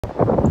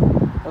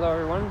Hello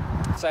everyone,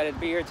 excited to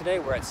be here today.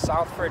 We're at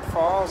Southford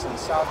Falls in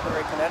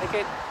Southbury,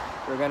 Connecticut.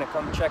 We're going to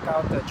come check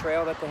out the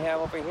trail that they have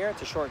over here.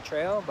 It's a short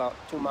trail, about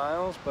 2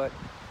 miles, but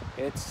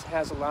it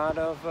has a lot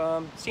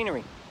of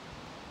scenery.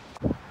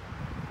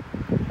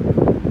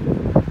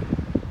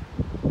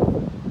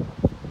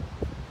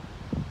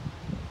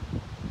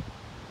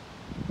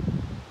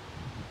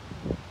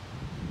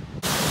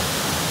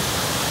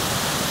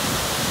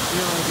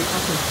 The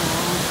upper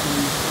falls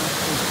and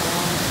Southford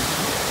Falls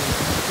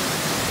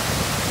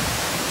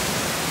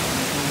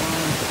and go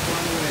on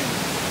quite a way.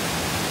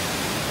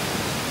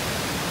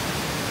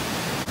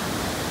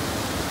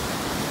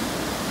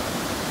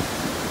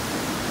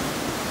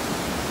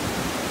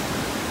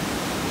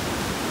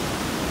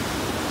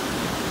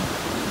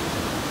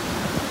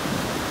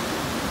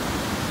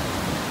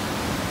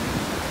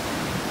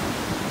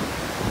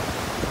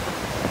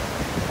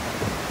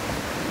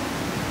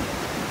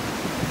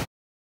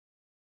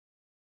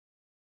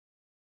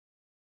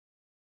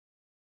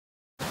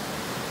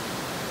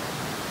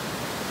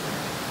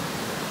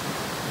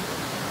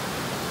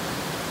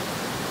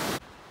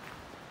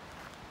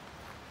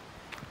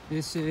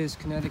 This is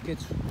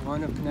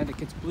one of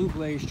Connecticut's Blue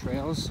Blaze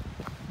trails.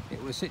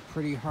 It was hit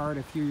pretty hard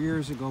a few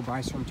years ago by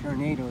some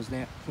tornadoes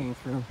that came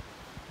through,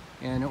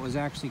 and it was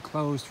actually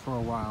closed for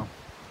a while.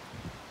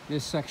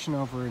 This section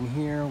over in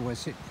here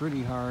was hit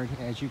pretty hard.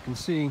 As you can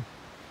see,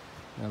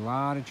 a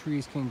lot of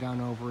trees came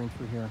down over and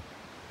through here.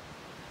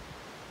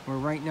 We're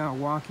right now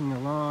walking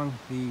along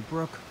the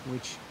brook,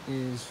 which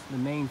is the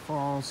main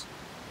falls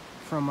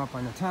from up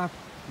on the top.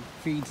 It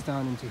feeds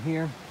down into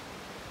here.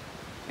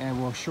 And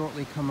we'll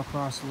shortly come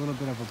across a little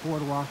bit of a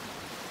boardwalk,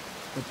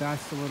 but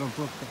that's the little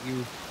brook that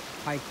you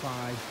hike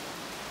by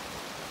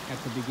at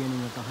the beginning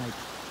of the hike.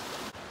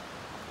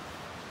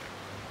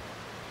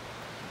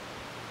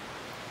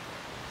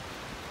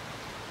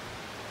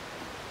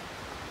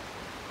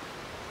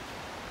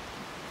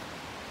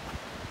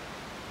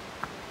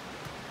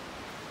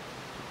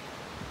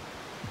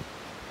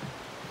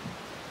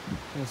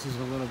 This is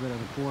a little bit of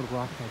the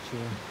boardwalk that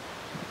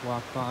you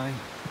walk by.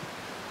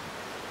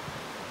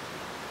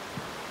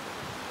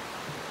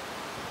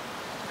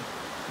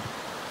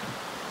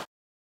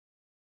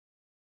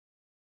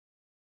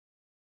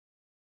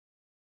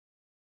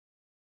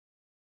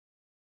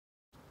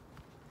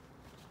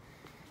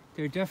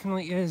 There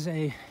definitely is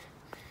a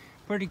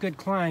pretty good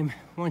climb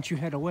once you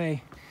head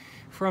away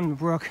from the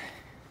brook.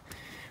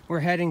 We're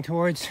heading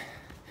towards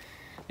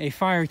a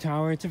fire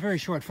tower. It's a very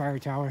short fire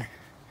tower,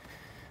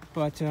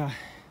 but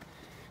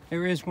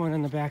there is one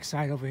on the back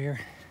side over here.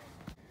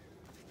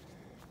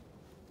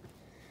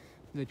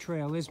 The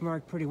trail is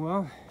marked pretty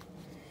well.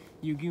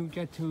 You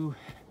get to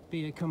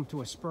come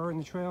to a spur in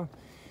the trail,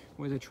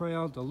 where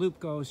the loop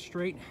goes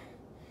straight,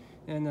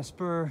 and the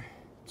spur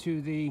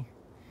to the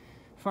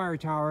fire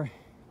tower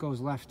goes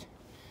left.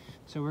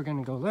 So we're going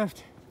to go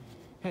left,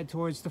 head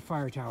towards the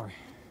fire tower.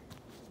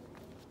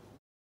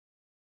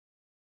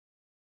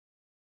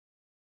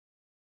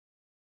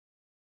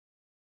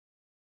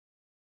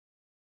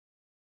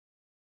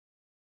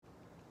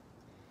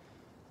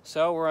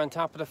 So we're on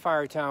top of the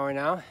fire tower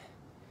now.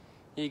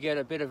 You get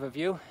a bit of a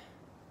view.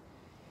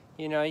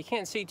 You know, you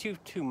can't see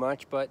too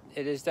much, but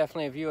it is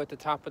definitely a view at the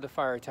top of the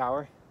fire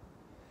tower.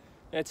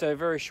 It's a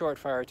very short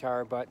fire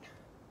tower, but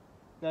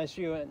nice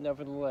view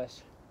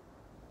nevertheless.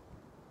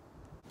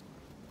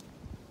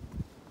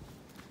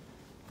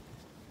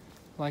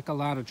 Like a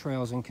lot of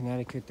trails in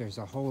Connecticut, there's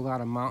a whole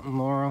lot of mountain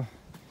laurel.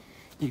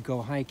 You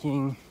go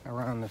hiking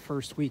around the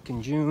first week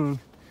in June,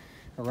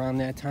 around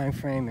that time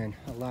frame, and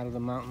a lot of the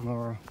mountain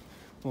laurel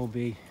will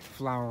be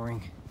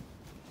flowering.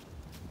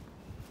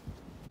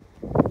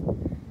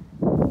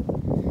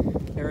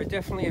 There are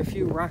definitely a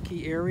few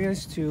rocky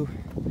areas to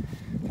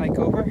hike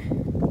over,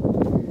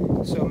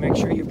 so make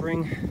sure you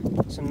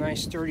bring some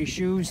nice sturdy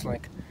shoes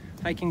like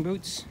hiking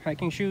boots,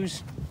 hiking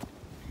shoes.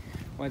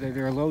 Whether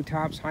they're low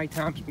tops, high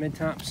tops, mid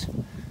tops,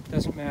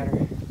 doesn't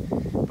matter.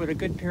 But a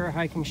good pair of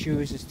hiking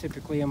shoes is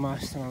typically a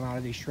must on a lot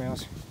of these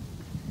trails.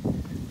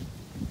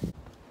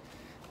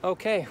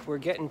 Okay, we're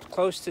getting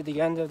close to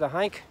the end of the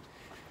hike.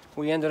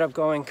 We ended up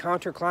going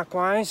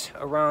counterclockwise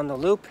around the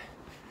loop.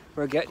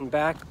 We're getting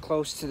back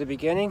close to the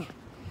beginning.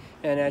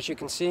 And as you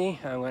can see,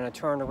 I'm going to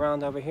turn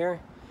around over here.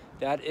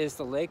 That is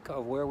the lake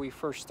of where we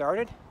first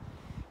started.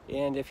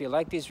 And if you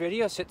like these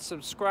videos, hit the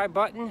subscribe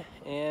button,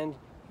 and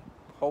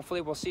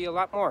hopefully we'll see a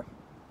lot more.